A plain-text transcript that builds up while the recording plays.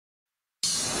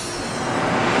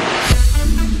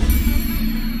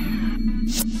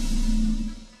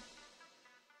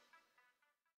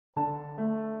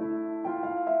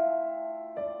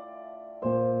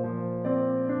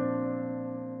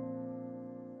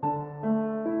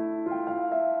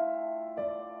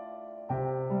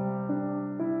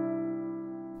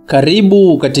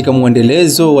Karibu katika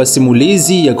mwendelezo wa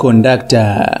simulizi ya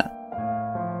Kondakta.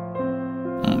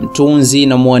 Mtunzi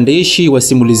na mwandishi wa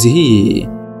simulizi hii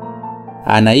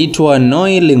anaitwa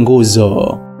Noel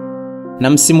Nguzo, na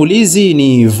msimulizi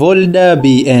ni Volda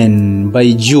BN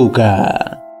Baijuka.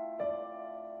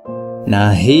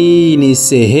 Na hii ni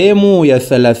sehemu ya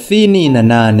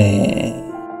 38.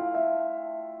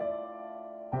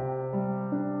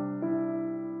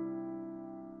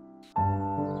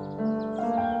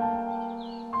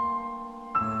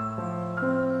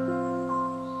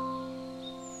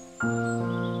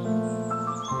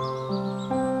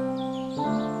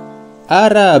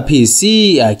 RPC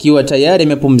akiwa tayari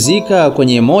amepumzika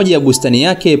kwenye moja ya bustani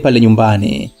yake pale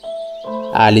nyumbani,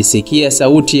 alisikia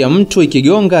sauti ya mtu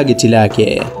ikigonga geti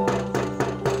lake.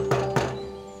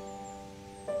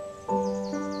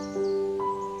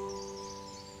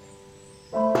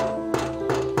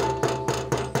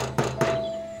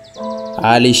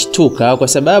 Alishtuka kwa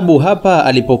sababu hapa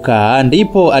alipokaa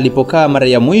ndipo alipokaa mara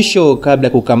ya mwisho kabla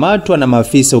kukamatwa na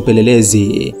maafisa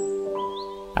upelelezi.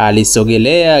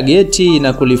 Alisogelea geti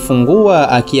na kulifungua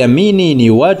akiamini ni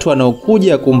watu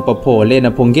wanaokuja kumpa pole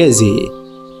na pongezi,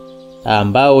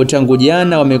 ambao tangu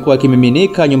jana wamekuwa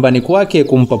kimiminika nyumbani kwake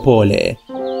kumpa pole.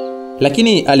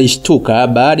 Lakini alishtuka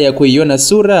baada ya kuiona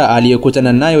sura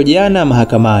aliyokutana nayo jana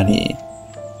mahakamani.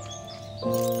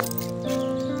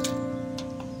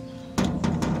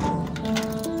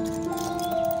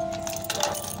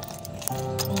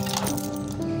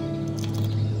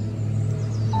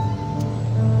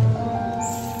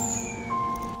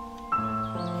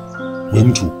 We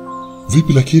mtu,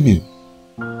 vipi lakini?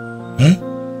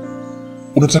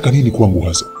 Unataka nini kwangu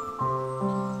hasa?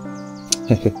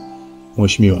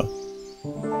 Mheshimiwa,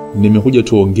 nimekuja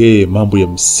tuongee mambo ya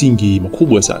msingi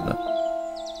makubwa sana.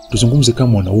 Tuzungumze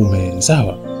kama wanaume,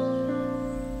 sawa?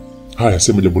 Haya,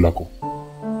 sema jambo lako.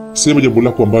 Sema jambo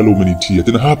lako ambalo umenitia.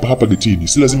 Tena hapa getini,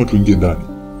 si lazima tuingie ndani.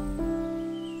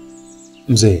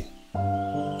 Mzee,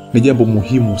 ni jambo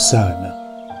muhimu sana.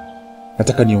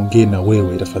 Nataka niongee na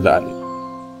wewe tafadhali.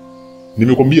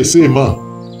 Nimekwambia sema.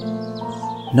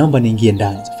 Naomba niingie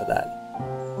ndani tafadhali.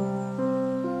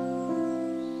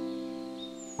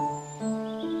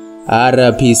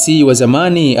 RPC wa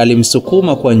zamani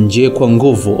alimsukuma kwa nje kwa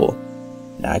nguvu,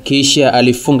 na kisha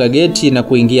alifunga geti na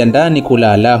kuingia ndani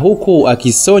kulala huku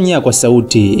akisonya kwa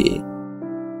sauti.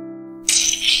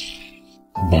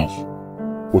 Mbavu.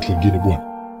 Watu wengine bwana,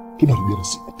 tunarudiana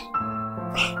siku.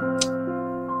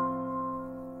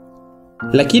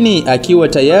 Lakini akiwa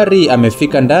tayari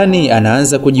amefika ndani,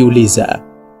 anaanza kujiuliza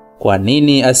kwa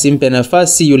nini asimpe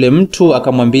nafasi yule mtu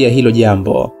akamwambia hilo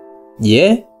jambo.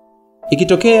 Je,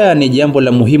 ikitokea ni jambo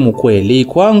la muhimu kweli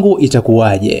kwangu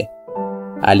itakuwaje?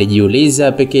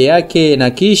 Alijiuliza peke yake, na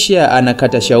kisha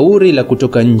anakata shauri la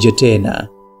kutoka nje tena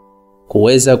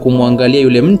kuweza kumwangalia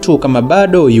yule mtu kama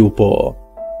bado yupo.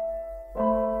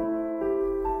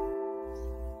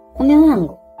 Mume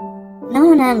wangu,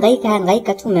 naona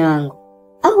hangaika tu mume wangu.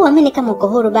 Au amini kama uko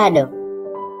huru bado?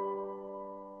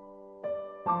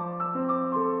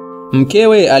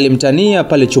 Mkewe alimtania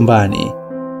pale chumbani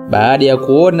baada ya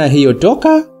kuona hiyo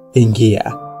toka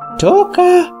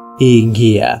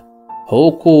ingia,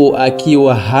 huku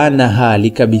akiwa hana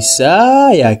hali kabisa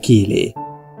ya akili.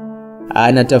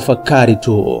 Anatafakari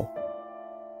tu.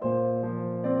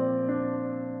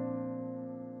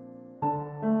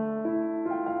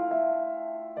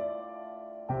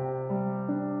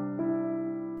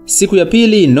 Siku ya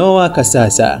pili Noah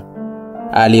Kasasa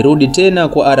alirudi tena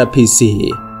kwa RPC.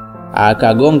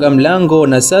 Akagonga mlango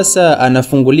na sasa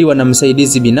anafunguliwa na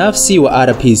msaidizi binafsi wa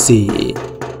RPC.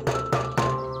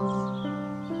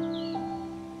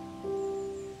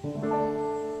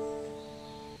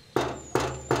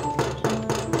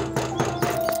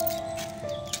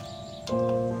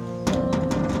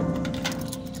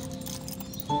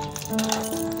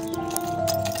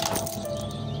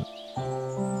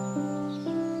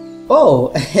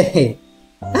 Oh,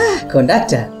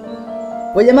 Kondakta.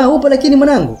 Wewe jamaa upo lakini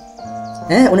mwanangu?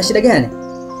 Una shida gani?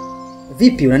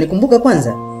 Vipi, unanikumbuka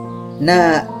kwanza?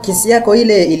 Na kesi yako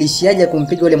ile ilishiaje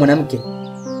kumpiga yule mwanamke?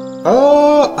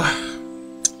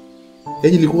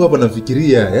 Yaani nilikuwa hapa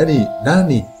nafikiria, yaani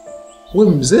nani?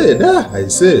 Wewe mzee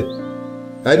aisee.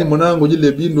 Yaani mwanangu,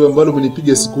 jile bindu ambalo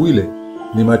umenipiga siku ile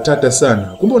ni matata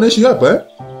sana. Kumbe unaishi hapa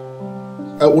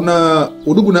una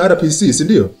udugu na RPC, si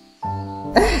ndio?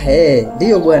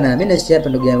 Ndio bwana, mimi naishi hapa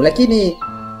ndugu yangu, lakini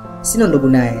sina ndugu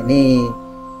naye.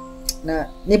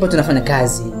 Nipo tunafanya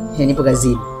kazi. Nipo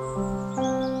kazini.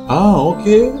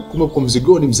 Okay. Kumbe kwa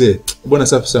mzigoni mzee. Bwana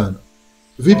safi sana.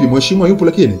 Vipi mheshimiwa yupo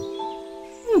lakini?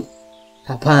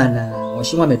 Hapana,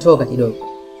 mheshimiwa ametoka kidogo.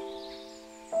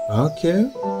 Okay.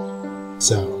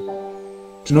 Sawa.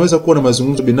 Tunaweza kuwa na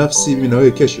mazungumzo binafsi mimi na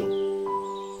wewe kesho.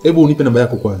 Hebu unipe namba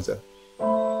yako kwanza.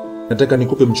 Nataka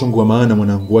nikupe mchongo wa maana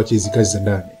mwanangu, wache hizi kazi za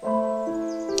ndani.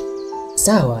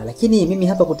 Sawa, lakini mimi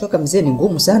hapa kutoka mzee ni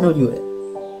ngumu sana ujue.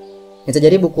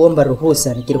 Nitajaribu kuomba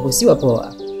ruhusa, nikiruhusiwa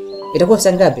poa. Itakuwa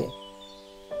saa ngapi?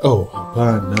 Oh,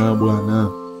 hapana bwana.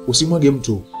 Usimwage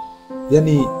mtu.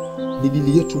 Yaani ni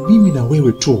dili yetu mimi na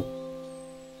wewe tu.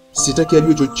 Sitaki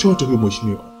ajue chochote huyo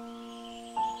mheshimiwa.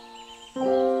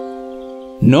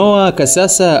 Noah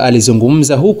kasasa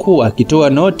alizungumza huku akitoa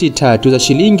noti 3 za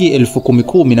shilingi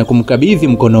 10,000 na kumkabidhi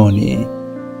mkononi.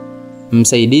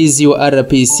 Msaidizi wa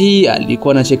RPC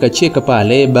alikuwa anacheka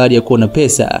pale baada ya kuona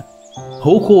pesa,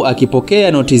 huku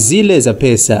akipokea noti zile za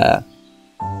pesa.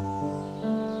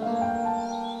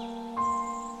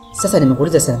 Sasa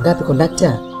nimekuuliza saa ngapi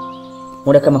kondakta?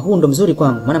 Muda kama huu ndo mzuri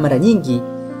kwangu, maana mara nyingi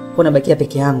kuna bakia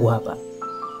peke yangu hapa.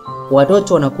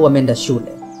 Watoto wanakuwa wameenda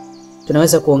shule.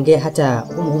 Tunaweza kuongea hata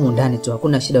humu ndani tu,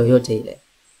 hakuna shida yoyote ile.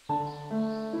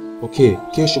 Okay,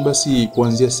 kesho basi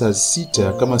kuanzia saa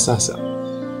 6 kama sasa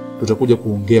tutakuja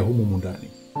kuongea humu ndani.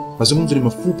 Mazungumzo ni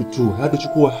mafupi tu,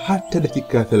 hayatachukua hata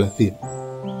dakika 30.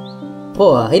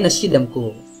 Poa, haina shida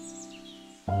mkuu.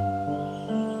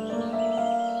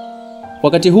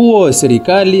 Wakati huo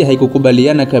serikali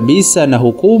haikukubaliana kabisa na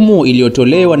hukumu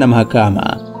iliyotolewa na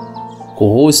mahakama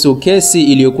kuhusu kesi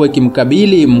iliyokuwa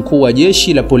ikimkabili mkuu wa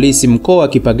jeshi la polisi mkoa wa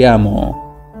Kipagamo.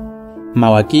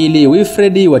 Mawakili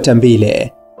Wilfred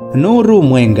Watambile, Nuru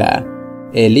Mwenga,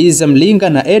 Eliza Mlinga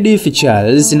na Edith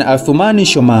Charles na Athumani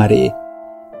Shomari,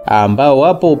 ambao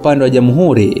wapo upande wa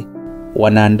jamhuri,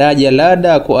 wanaandaa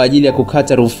jalada kwa ajili ya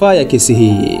kukata rufaa ya kesi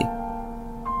hii.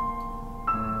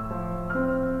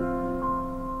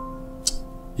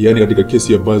 Yaani katika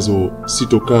kesi ambazo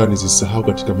sitokaa nizisahau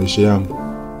katika maisha yangu,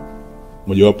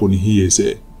 mojawapo ni hii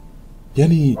ese.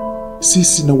 Yaani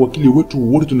sisi na wakili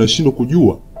wetu wote tunashindwa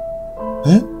kujua.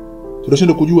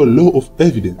 Tunashindwa kujua law of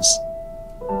evidence.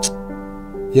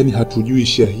 Yaani hatujui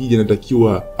shahidi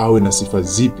anatakiwa awe na sifa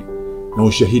zipi na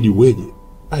ushahidi weje.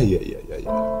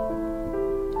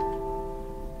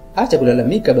 Acha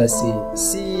kulalamika basi.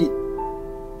 Si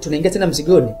tunaingia tena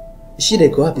mzigoni. Shida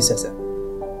iko wapi sasa?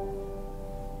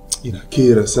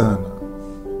 Inakera sana.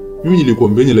 Mimi nilikuwa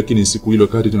mbenye, lakini siku ile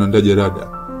wakati tunaandaa jalada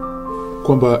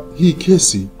kwamba hii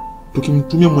kesi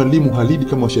tukimtumia mwalimu Halidi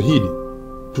kama shahidi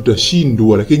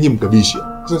tutashindwa, lakini nyinyi mkabisha.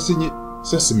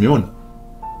 Sasa simeona.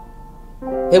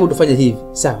 Hebu tufanye hivi,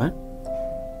 sawa?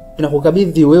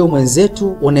 Tunakukabidhi wewe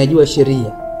mwenzetu unayejua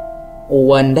sheria.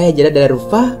 Uandae jalada la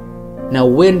rufaa na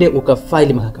uende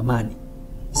ukafaili mahakamani.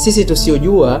 Sisi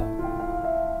tusiojua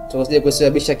tutasije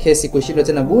kusababisha kesi kushindwa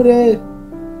tena bure.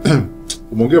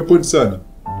 Umeongea point sana.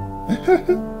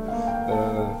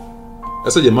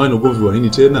 Sasa jamani, ugomvi wa nini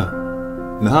tena?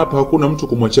 Na hapa hakuna mtu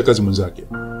kumwachia kazi mwenzake.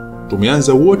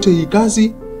 Tumeanza wote hii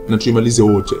kazi na tuimalize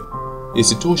wote.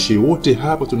 Isitoshe wote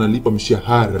hapa tunalipa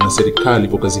mshahara na serikali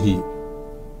kwa kazi hii.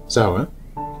 Sawa?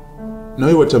 Na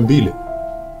wewe Watambile,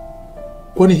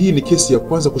 kwani hii ni kesi ya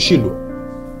kwanza kushindwa?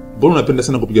 Mbona unapenda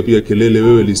sana kupiga kelele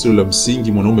wewe lisilo la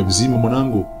msingi, mwanaume mzima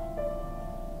mwanangu?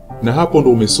 Na hapo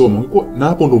ndo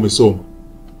umesoma.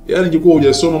 Yaani ingekuwa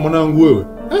hujasoma mwanangu wewe,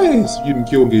 sijui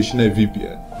mkeo ungeishi naye vipi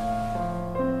yani.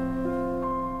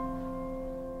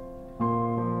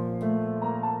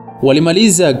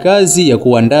 Walimaliza kazi ya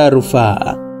kuandaa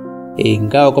rufaa,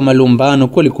 ingawa kwa malumbano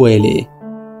kweli.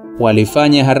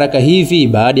 Walifanya haraka hivi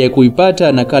baada ya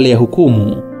kuipata nakala ya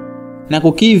hukumu na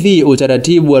kukidhi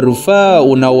utaratibu wa rufaa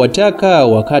unaowataka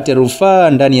wakati rufaa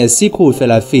ndani ya siku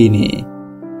 30.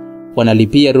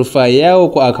 Wanalipia rufaa yao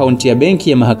kwa akaunti ya benki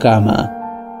ya mahakama,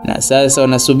 na sasa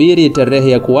wanasubiri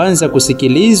tarehe ya kuanza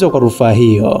kusikilizwa kwa rufaa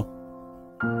hiyo.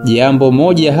 Jambo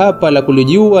moja hapa la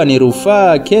kulijua ni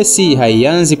rufaa kesi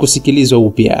haianzi kusikilizwa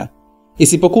upya,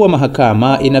 isipokuwa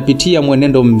mahakama inapitia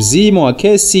mwenendo mzima wa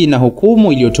kesi na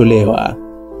hukumu iliyotolewa.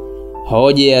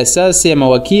 Hoja ya sasa ya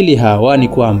mawakili hawa ni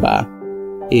kwamba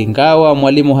ingawa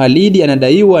mwalimu Halidi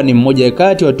anadaiwa ni mmoja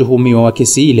kati wa watuhumiwa wa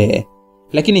kesi ile,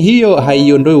 lakini hiyo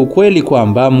haiondoi ukweli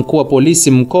kwamba mkuu wa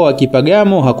polisi mkoa wa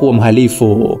Kipagamo hakuwa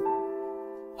mhalifu.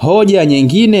 Hoja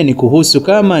nyingine ni kuhusu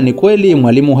kama ni kweli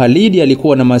mwalimu Halidi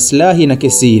alikuwa na maslahi na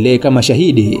kesi ile kama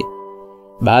shahidi.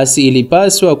 Basi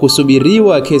ilipaswa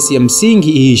kusubiriwa kesi ya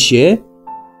msingi iishe,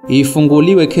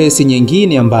 ifunguliwe kesi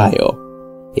nyingine ambayo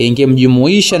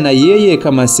ingemjumuisha na yeye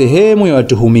kama sehemu ya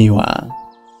watuhumiwa.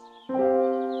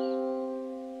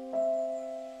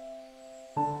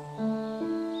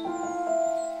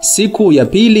 Siku ya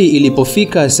pili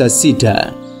ilipofika saa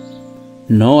 6,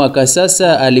 Noah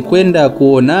sasa alikwenda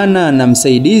kuonana na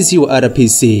msaidizi wa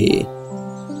RPC.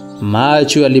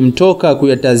 Macho yalimtoka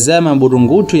kuyatazama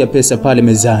burungutu ya pesa pale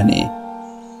mezani.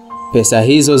 Pesa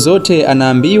hizo zote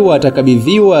anaambiwa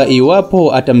atakabidhiwa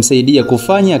iwapo atamsaidia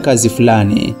kufanya kazi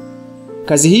fulani.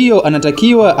 Kazi hiyo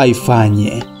anatakiwa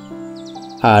aifanye.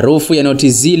 Harufu ya noti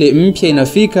zile mpya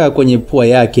inafika kwenye pua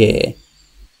yake.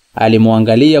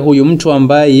 Alimwangalia huyu mtu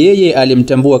ambaye yeye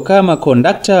alimtambua kama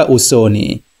Kondakta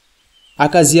usoni.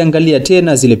 Akaziangalia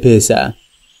tena zile pesa.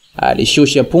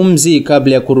 Alishusha pumzi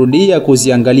kabla ya kurudia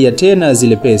kuziangalia tena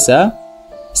zile pesa.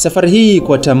 Safari hii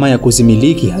kwa tamaa ya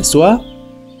kuzimiliki haswa.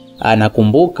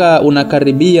 Anakumbuka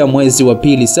unakaribia mwezi wa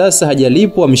pili sasa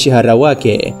hajalipwa mshahara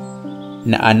wake.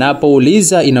 Na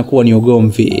anapouliza inakuwa ni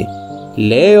ugomvi.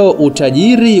 Leo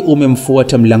utajiri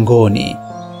umemfuata mlangoni.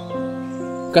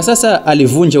 Kasasa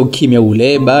alivunja ukimya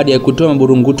ule baada ya kutoa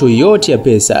burungutu yote ya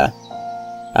pesa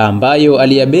ambayo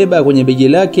aliyabeba kwenye begi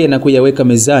lake na kuyaweka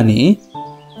mezani,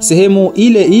 sehemu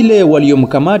ile ile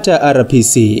waliomkamata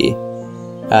RPC,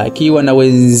 akiwa na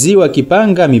wenziwa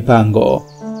kipanga mipango.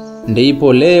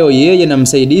 Ndipo leo yeye na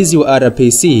msaidizi wa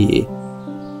RPC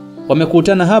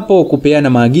wamekutana hapo kupeana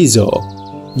maagizo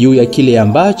juu ya kile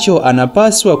ambacho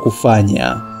anapaswa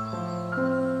kufanya.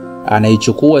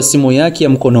 Anaichukua simu yake ya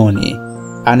mkononi,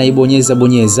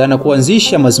 anaibonyeza na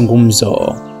kuanzisha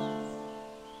mazungumzo.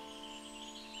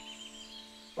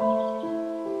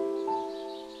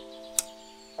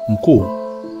 Mkuu,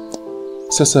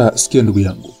 sasa sikia ndugu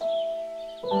yangu.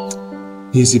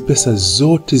 Hizi pesa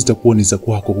zote zitakuwa ni za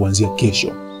kwako kuanzia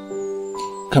kesho.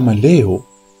 Kama leo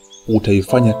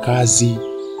utaifanya kazi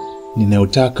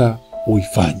ninayotaka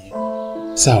uifanye.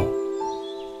 Sawa?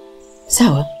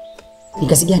 Sawa? Ni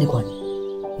kazi gani kwani?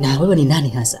 Na wewe ni nani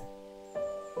hasa?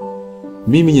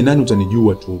 Mimi ni nani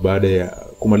utanijua tu baada ya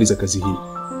kumaliza kazi hii.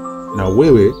 Na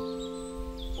wewe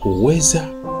huweza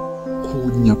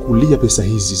kunyakulia pesa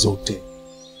hizi zote.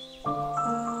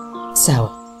 Sawa.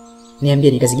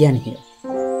 Niambie ni kazi gani hiyo?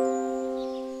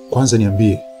 Kwanza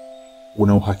niambie,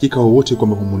 una uhakika wowote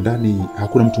kwamba humu ndani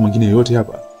hakuna mtu mwingine yoyote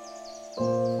hapa?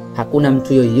 Hakuna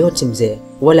mtu yoyote mzee,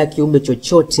 wala kiumbe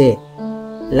chochote.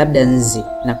 Labda nzi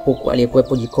na kuku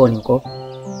aliyekuwepo jikoni huko,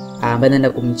 ambaye naenda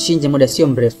kumchinja muda sio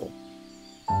mrefu.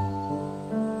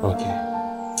 Okay.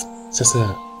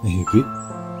 Sasa ni hivi.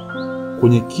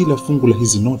 Kwenye kila fungu la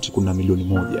hizi noti kuna milioni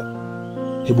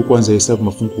 1. Hebu kwanza hesabu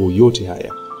mafungu yote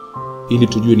haya ili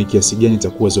tujue ni kiasi gani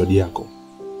itakuwa zawadi yako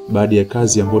baada ya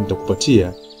kazi ambayo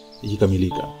nitakupatia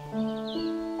ikikamilika.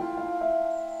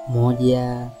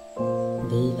 1,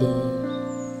 2,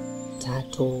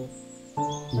 3,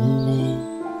 4,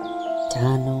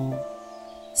 5,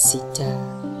 6,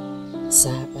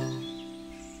 7,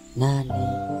 8,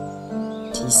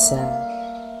 9,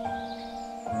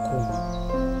 10,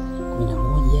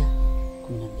 11,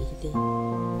 12,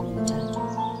 13,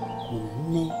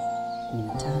 14,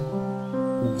 15,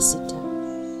 16,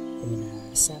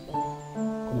 17,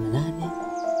 18,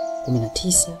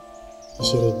 19,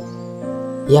 20.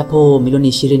 Yapo milioni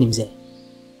 20 mzee.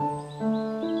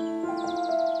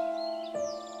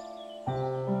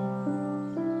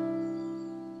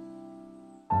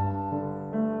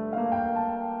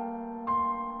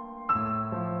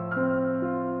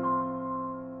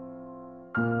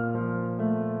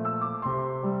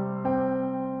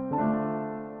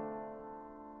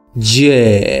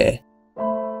 Je,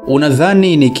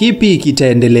 unadhani ni kipi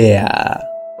kitaendelea?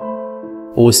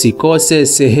 Usikose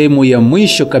sehemu ya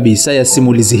mwisho kabisa ya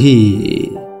simulizi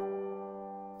hii.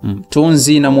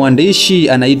 Mtunzi na mwandishi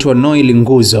anaitwa Noel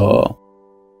Nguzo.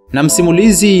 Na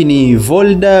msimulizi ni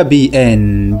Volda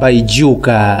BN by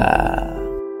Juka.